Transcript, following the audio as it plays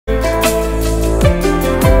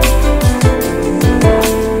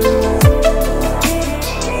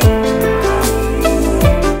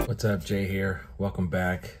up? Jay here. Welcome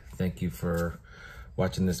back. Thank you for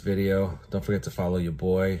watching this video. Don't forget to follow your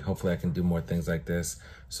boy. Hopefully I can do more things like this.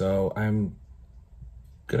 So I'm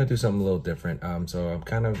gonna do something a little different. So I'm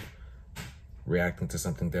kind of reacting to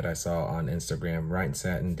something that I saw on Instagram. Ryan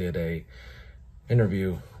Satin did a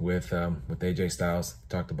interview with AJ Styles,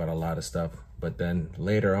 talked about a lot of stuff, but then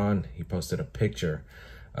later on he posted a picture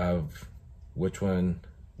of which one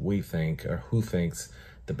we think, or who thinks,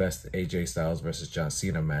 the best AJ Styles versus John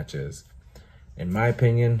Cena match is. In my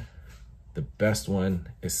opinion, the best one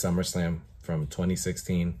is Summerslam from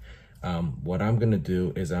 2016. What I'm gonna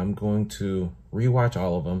do is I'm going to rewatch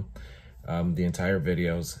all of them, the entire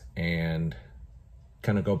videos, and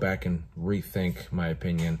kind of go back and rethink my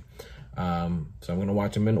opinion. So I'm gonna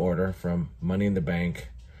watch them in order from Money in the Bank,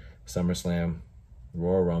 SummerSlam,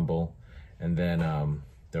 Royal Rumble, and then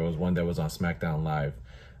there was one that was on SmackDown Live.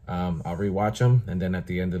 I'll rewatch them, and then at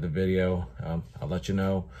the end of the video, I'll let you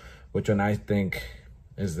know which one I think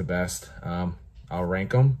is the best. I'll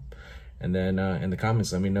rank them, and then in the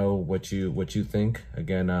comments, let me know what you think.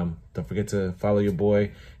 Again, don't forget to follow your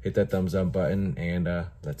boy, hit that thumbs up button, and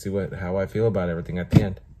let's see how I feel about everything at the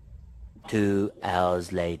end. 2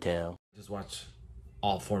 hours later. Just watch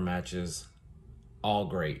all 4 matches, all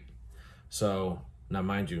great. So now,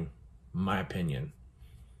 mind you, my opinion.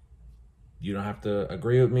 You don't have to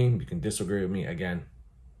agree with me. You can disagree with me. Again,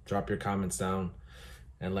 drop your comments down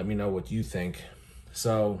and let me know what you think.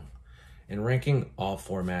 So in ranking all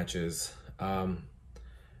 4 matches, I'm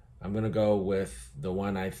going to go with the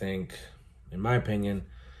one I think, in my opinion,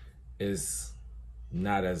 is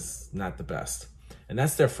not the best. And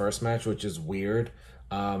that's their first match, which is weird.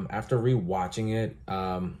 After rewatching it,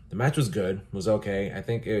 the match was good, was okay. I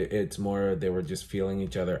think it's more they were just feeling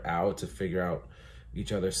each other out to figure out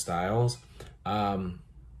each other's styles. But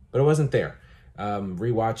it wasn't there.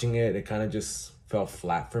 Rewatching it, it kind of just fell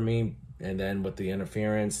flat for me. And then with the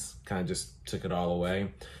interference, kind of just took it all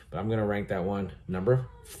away. But I'm going to rank that one number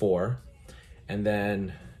 4. And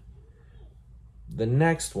then the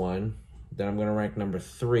next one that I'm going to rank number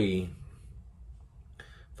 3,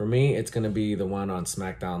 for me, it's going to be the one on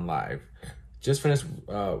SmackDown Live. Just finished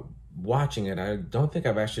watching it. I don't think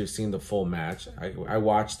I've actually seen the full match. I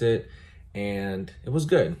watched it, and it was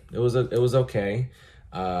good. It was okay.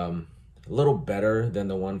 A little better than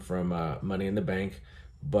the one from Money in the Bank,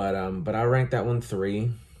 but I ranked that one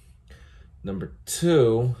 3. Number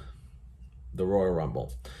 2, the Royal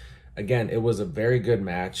Rumble. Again, it was a very good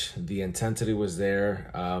match. The intensity was there.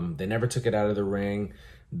 They never took it out of the ring.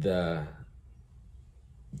 They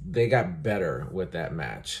got better with that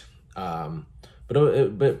match.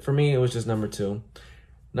 But for me, it was just number 2.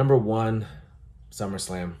 Number 1,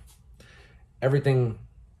 SummerSlam. Everything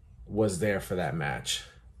was there for that match.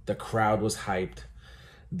 The crowd was hyped.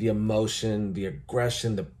 The emotion, the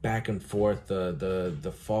aggression, the back and forth,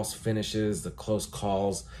 the false finishes, the close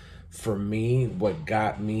calls. For me, what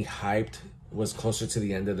got me hyped was closer to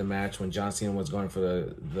the end of the match when John Cena was going for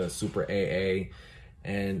the Super AA,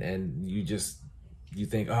 and you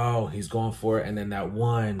think, oh, he's going for it, and then that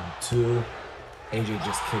 1, 2, AJ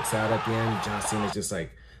just kicks out at the end. John Cena's just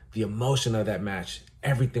like, the emotion of that match,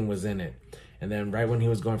 everything was in it. And then right when he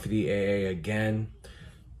was going for the AA again,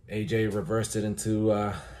 AJ reversed it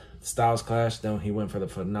into Styles Clash. Then he went for the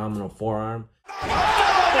phenomenal forearm. He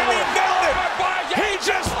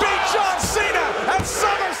just beat John Cena at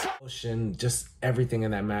Summerslam. Just everything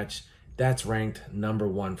in that match, that's ranked number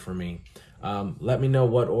 1 for me. Let me know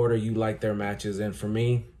what order you like their matches in. For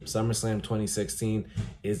me, SummerSlam 2016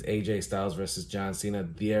 is AJ Styles versus John Cena,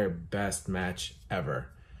 their best match ever.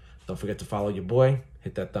 Don't forget to follow your boy,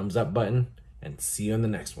 hit that thumbs up button, and see you in the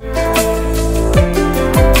next one.